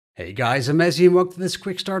Hey guys, I'm Mezzy and welcome to this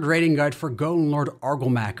quick start raiding guide for Golem Lord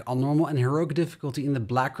Argelmach on normal and heroic difficulty in the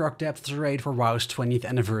Blackrock Depths raid for WoW's 20th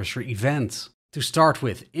anniversary event. To start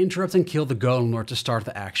with, interrupt and kill the Golem Lord to start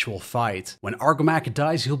the actual fight. When Argelmach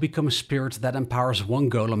dies, he'll become a spirit that empowers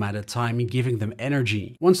one golem at a time, giving them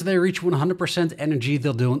energy. Once they reach 100% energy,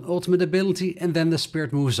 they'll do an ultimate ability and then the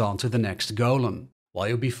spirit moves on to the next golem. While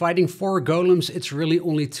you'll be fighting 4 golems, it's really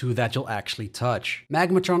only 2 that you'll actually touch.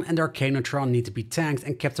 Magmatron and Arcanotron need to be tanked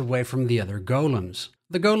and kept away from the other golems.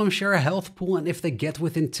 The golems share a health pool, and if they get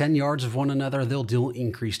within 10 yards of one another, they'll deal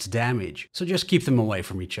increased damage, so just keep them away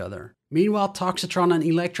from each other. Meanwhile, Toxitron and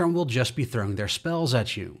Electron will just be throwing their spells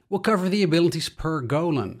at you. We'll cover the abilities per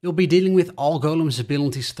golem. You'll be dealing with all golems'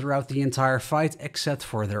 abilities throughout the entire fight except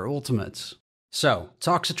for their ultimates. So,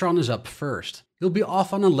 Toxitron is up first. He'll be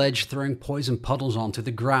off on a ledge throwing poison puddles onto the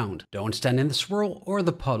ground. Don't stand in the swirl or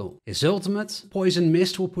the puddle. His ultimate, Poison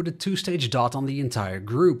Mist, will put a 2-stage dot on the entire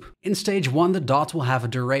group. In stage 1 the dot will have a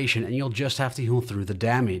duration and you'll just have to heal through the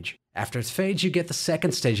damage. After it fades you get the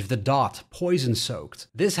second stage of the dot, Poison Soaked.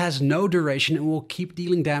 This has no duration and will keep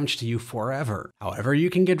dealing damage to you forever. However, you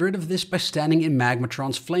can get rid of this by standing in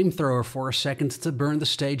Magmatron's flamethrower for a second to burn the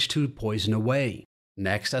stage 2 poison away.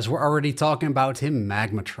 Next, as we're already talking about him,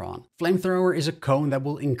 Magmatron. Flamethrower is a cone that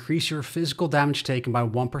will increase your physical damage taken by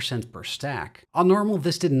 1% per stack. On normal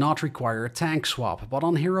this did not require a tank swap, but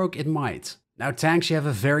on heroic it might. Now tanks, you have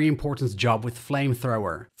a very important job with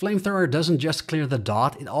Flamethrower. Flamethrower doesn't just clear the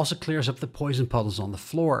dot, it also clears up the poison puddles on the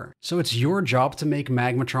floor. So it's your job to make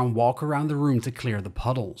Magmatron walk around the room to clear the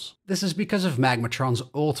puddles. This is because of Magmatron's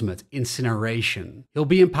ultimate, Incineration. He'll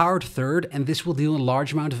be empowered 3rd, and this will deal a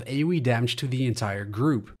large amount of AoE damage to the entire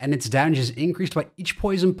group. And its damage is increased by each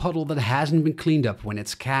poison puddle that hasn't been cleaned up when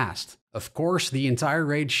it's cast. Of course, the entire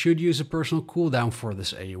raid should use a personal cooldown for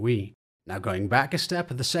this AoE. Now going back a step,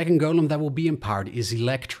 the second golem that will be empowered is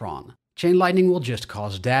Electron. Chain Lightning will just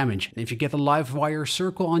cause damage, and if you get the live wire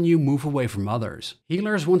circle on you, move away from others.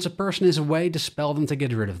 Healers, once a person is away, dispel them to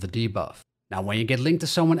get rid of the debuff. Now when you get linked to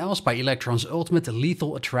someone else by Electron's ultimate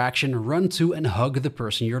Lethal Attraction, run to and hug the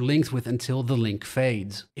person you're linked with until the link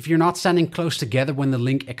fades. If you're not standing close together when the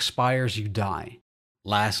link expires, you die.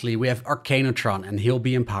 Lastly, we have Arcanotron, and he'll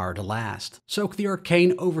be empowered last. Soak the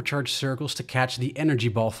arcane overcharge circles to catch the energy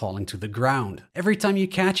ball falling to the ground. Every time you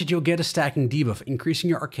catch it, you'll get a stacking debuff, increasing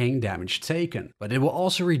your arcane damage taken. But it will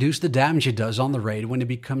also reduce the damage it does on the raid when it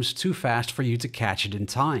becomes too fast for you to catch it in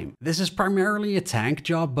time. This is primarily a tank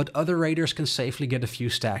job, but other raiders can safely get a few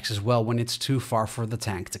stacks as well when it's too far for the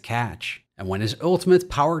tank to catch. And when his ultimate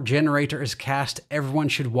power generator is cast, everyone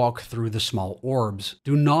should walk through the small orbs.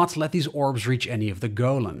 Do not let these orbs reach any of the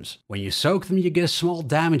golems. When you soak them, you get a small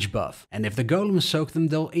damage buff. And if the golems soak them,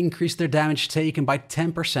 they'll increase their damage taken by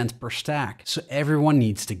 10% per stack. So everyone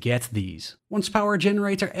needs to get these. Once power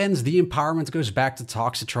generator ends, the empowerment goes back to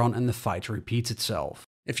Toxitron and the fight repeats itself.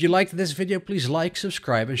 If you liked this video, please like,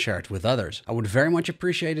 subscribe and share it with others. I would very much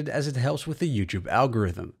appreciate it as it helps with the YouTube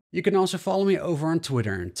algorithm. You can also follow me over on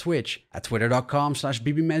Twitter and Twitch at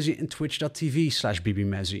twitter.com/bbmezzy and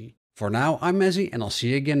twitch.tv/bbmezzy. For now, I'm Mezzy and I'll see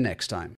you again next time.